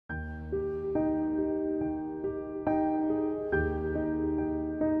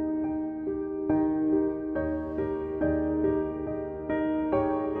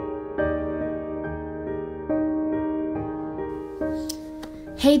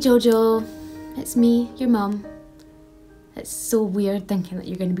Hey Jojo, it's me, your mum. It's so weird thinking that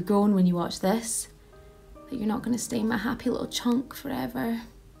you're going to be grown when you watch this, that you're not going to stay in my happy little chunk forever.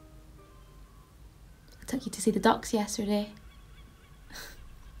 I took you to see the ducks yesterday.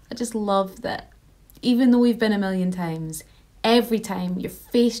 I just love that even though we've been a million times, every time your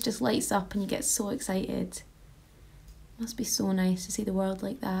face just lights up and you get so excited. It must be so nice to see the world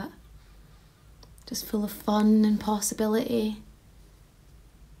like that. Just full of fun and possibility.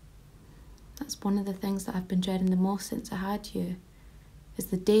 That's one of the things that I've been dreading the most since I had you, is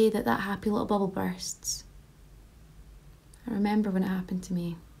the day that that happy little bubble bursts. I remember when it happened to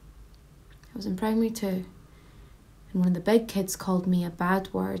me. I was in primary 2, and one of the big kids called me a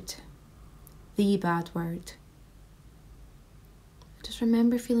bad word. The bad word. I just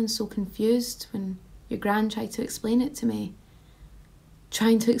remember feeling so confused when your gran tried to explain it to me.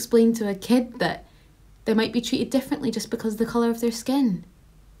 Trying to explain to a kid that they might be treated differently just because of the colour of their skin.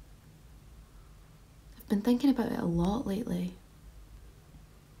 I've been thinking about it a lot lately.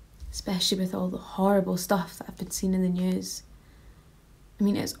 Especially with all the horrible stuff that I've been seeing in the news. I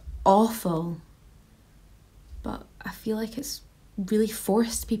mean, it's awful. But I feel like it's really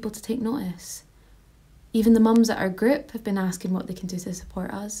forced people to take notice. Even the mums at our group have been asking what they can do to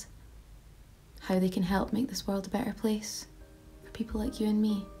support us. How they can help make this world a better place for people like you and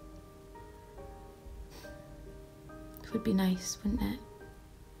me. It would be nice, wouldn't it?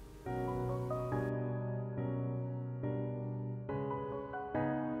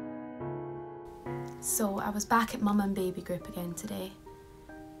 So I was back at mum and baby group again today,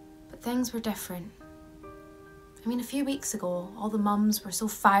 but things were different. I mean, a few weeks ago, all the mums were so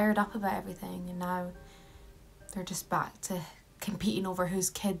fired up about everything, and now they're just back to competing over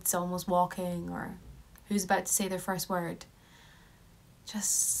whose kid's almost walking or who's about to say their first word.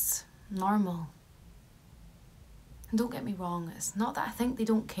 Just normal. And don't get me wrong, it's not that I think they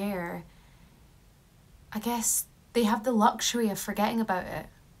don't care. I guess they have the luxury of forgetting about it,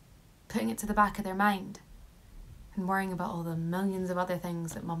 putting it to the back of their mind, and worrying about all the millions of other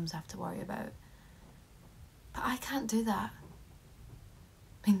things that mums have to worry about. But I can't do that.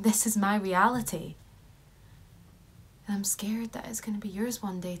 I mean, this is my reality. And I'm scared that it's going to be yours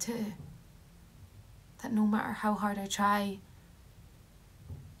one day too. That no matter how hard I try,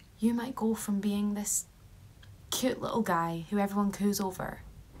 you might go from being this cute little guy who everyone coos over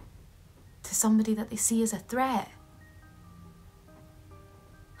to somebody that they see as a threat.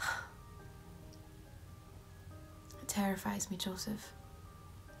 It terrifies me, Joseph.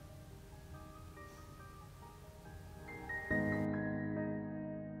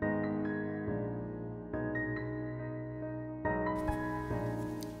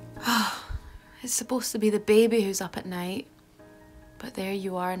 It's supposed to be the baby who's up at night, but there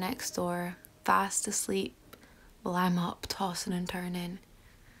you are next door, fast asleep, while I'm up tossing and turning.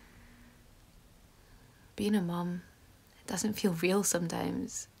 Being a mum, it doesn't feel real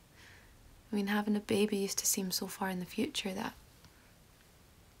sometimes. I mean, having a baby used to seem so far in the future that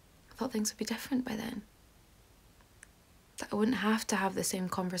I thought things would be different by then. That I wouldn't have to have the same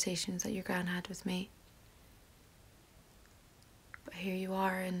conversations that your gran had with me. But here you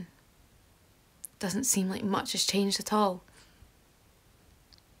are, and it doesn't seem like much has changed at all.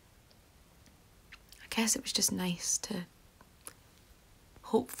 I guess it was just nice to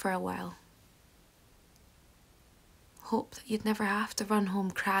hope for a while. Hope that you'd never have to run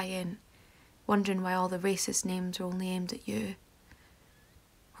home crying, wondering why all the racist names were only aimed at you.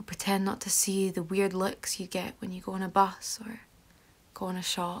 Or pretend not to see the weird looks you get when you go on a bus or go in a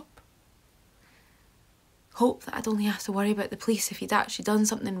shop. Hope that I'd only have to worry about the police if you'd actually done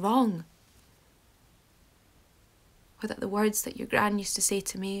something wrong. Or that the words that your gran used to say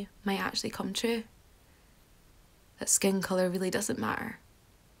to me might actually come true. That skin colour really doesn't matter.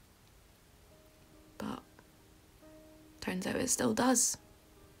 But turns out it still does.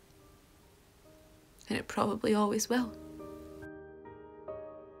 And it probably always will.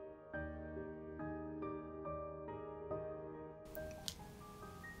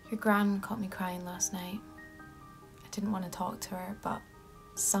 Your gran caught me crying last night. I didn't want to talk to her, but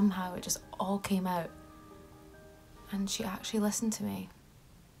somehow it just all came out. And she actually listened to me.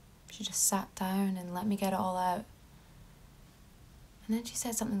 She just sat down and let me get it all out. And then she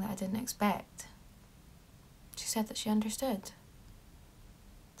said something that I didn't expect. She said that she understood.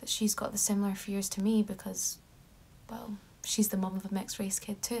 That she's got the similar fears to me because, well, she's the mum of a mixed race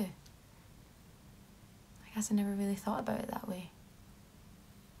kid too. I guess I never really thought about it that way.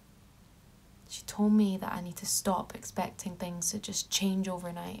 She told me that I need to stop expecting things to just change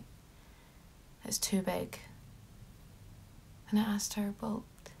overnight. It's too big. And I asked her, well,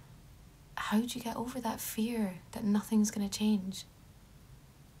 how do you get over that fear that nothing's going to change?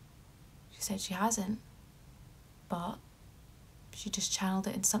 She said she hasn't, but she just channeled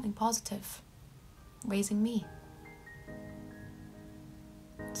it into something positive, raising me.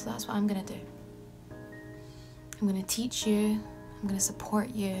 So that's what I'm gonna do. I'm gonna teach you, I'm gonna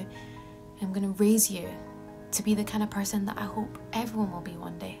support you, and I'm gonna raise you to be the kind of person that I hope everyone will be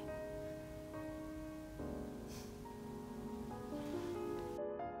one day.